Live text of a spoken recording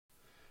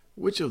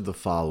Which of the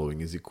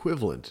following is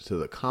equivalent to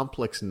the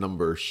complex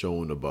number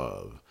shown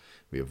above?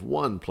 We have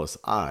 1 plus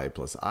I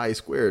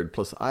squared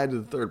plus I to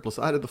the third plus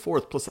I to the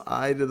fourth plus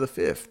I to the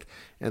fifth.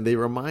 And they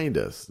remind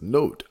us,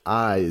 note,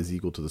 I is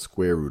equal to the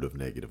square root of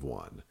negative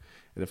 1.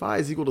 And if I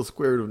is equal to the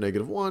square root of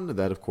negative 1,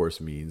 that of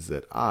course means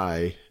that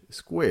I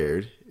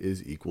squared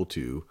is equal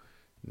to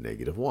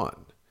negative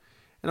 1.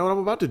 And what I'm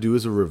about to do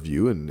is a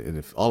review, and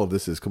if all of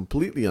this is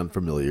completely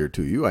unfamiliar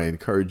to you, I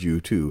encourage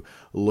you to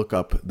look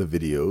up the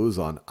videos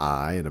on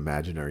I and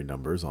imaginary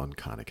numbers on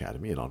Khan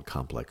Academy and on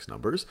complex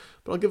numbers.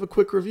 But I'll give a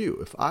quick review.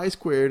 If I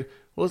squared,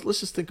 well, let's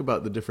just think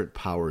about the different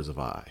powers of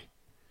I.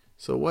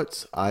 So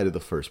what's I to the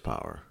first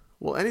power?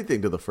 Well,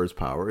 anything to the first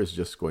power is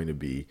just going to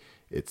be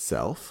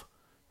itself.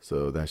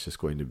 So that's just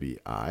going to be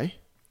I.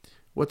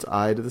 What's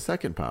I to the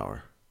second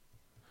power?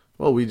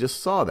 Well, we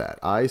just saw that.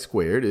 I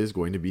squared is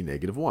going to be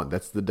negative 1.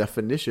 That's the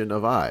definition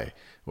of I.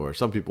 Or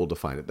some people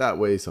define it that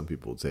way. Some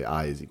people would say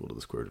I is equal to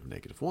the square root of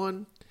negative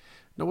 1.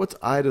 Now, what's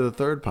I to the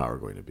third power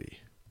going to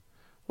be?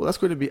 Well, that's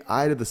going to be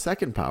I to the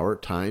second power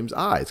times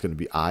I. It's going to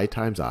be I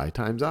times I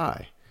times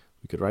I.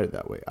 We could write it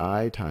that way.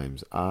 I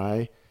times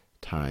I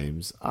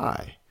times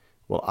I.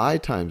 Well, I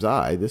times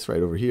I, this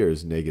right over here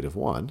is negative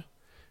 1.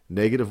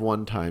 Negative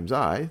 1 times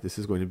I, this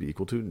is going to be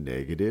equal to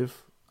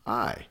negative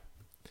I.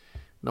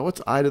 Now,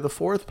 what's I to the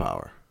fourth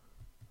power?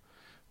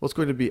 Well, it's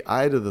going to be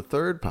I to the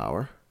third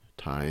power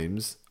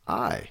times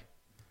I.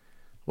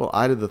 Well,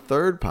 I to the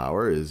third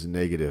power is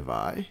negative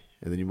I,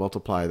 and then you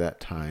multiply that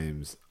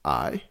times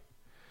I.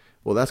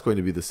 Well, that's going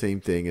to be the same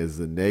thing as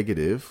the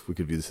negative. We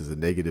could view this as a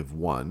negative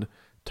 1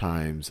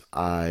 times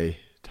I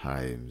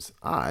times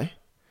I.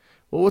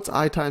 Well, what's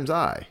I times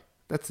I?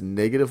 That's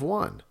negative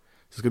 1. So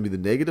it's going to be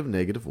the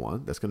negative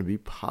 1. That's going to be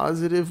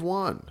positive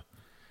 1.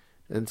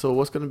 And so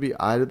what's going to be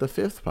I to the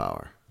fifth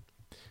power?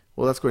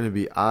 Well, that's going to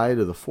be I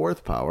to the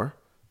fourth power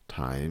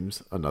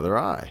times another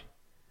I.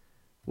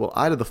 Well,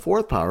 I to the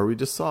fourth power we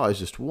just saw is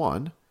just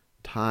 1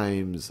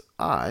 times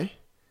I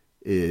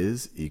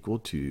is equal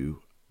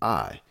to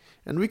I.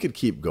 And we could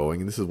keep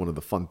going, and this is one of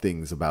the fun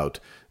things about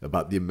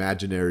the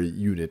imaginary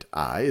unit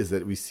I, is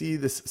that we see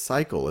this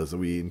cycle as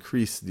we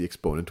increase the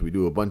exponent. We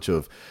do a bunch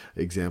of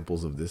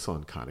examples of this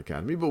on Khan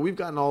Academy, but we've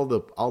gotten all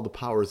the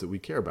powers that we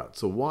care about.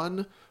 So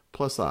 1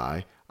 plus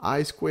I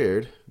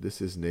squared,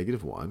 this is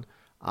negative 1.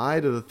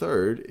 I to the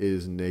third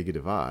is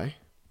negative I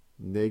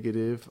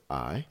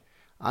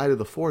to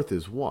the fourth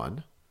is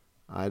 1,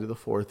 I to the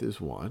fourth is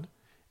 1,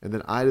 and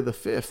then I to the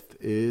fifth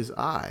is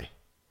I.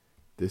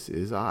 This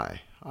is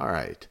I. All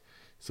right,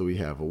 so we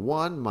have a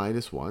 1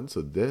 minus 1,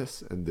 so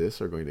this and this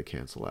are going to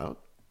cancel out.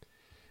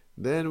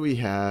 Then we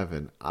have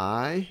an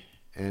I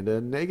and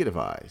a negative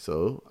I,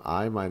 so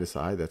I minus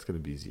I, that's going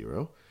to be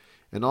 0.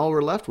 And all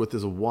we're left with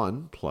is a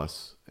 1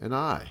 plus an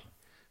I.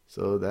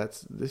 So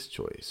that's this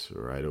choice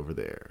right over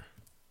there.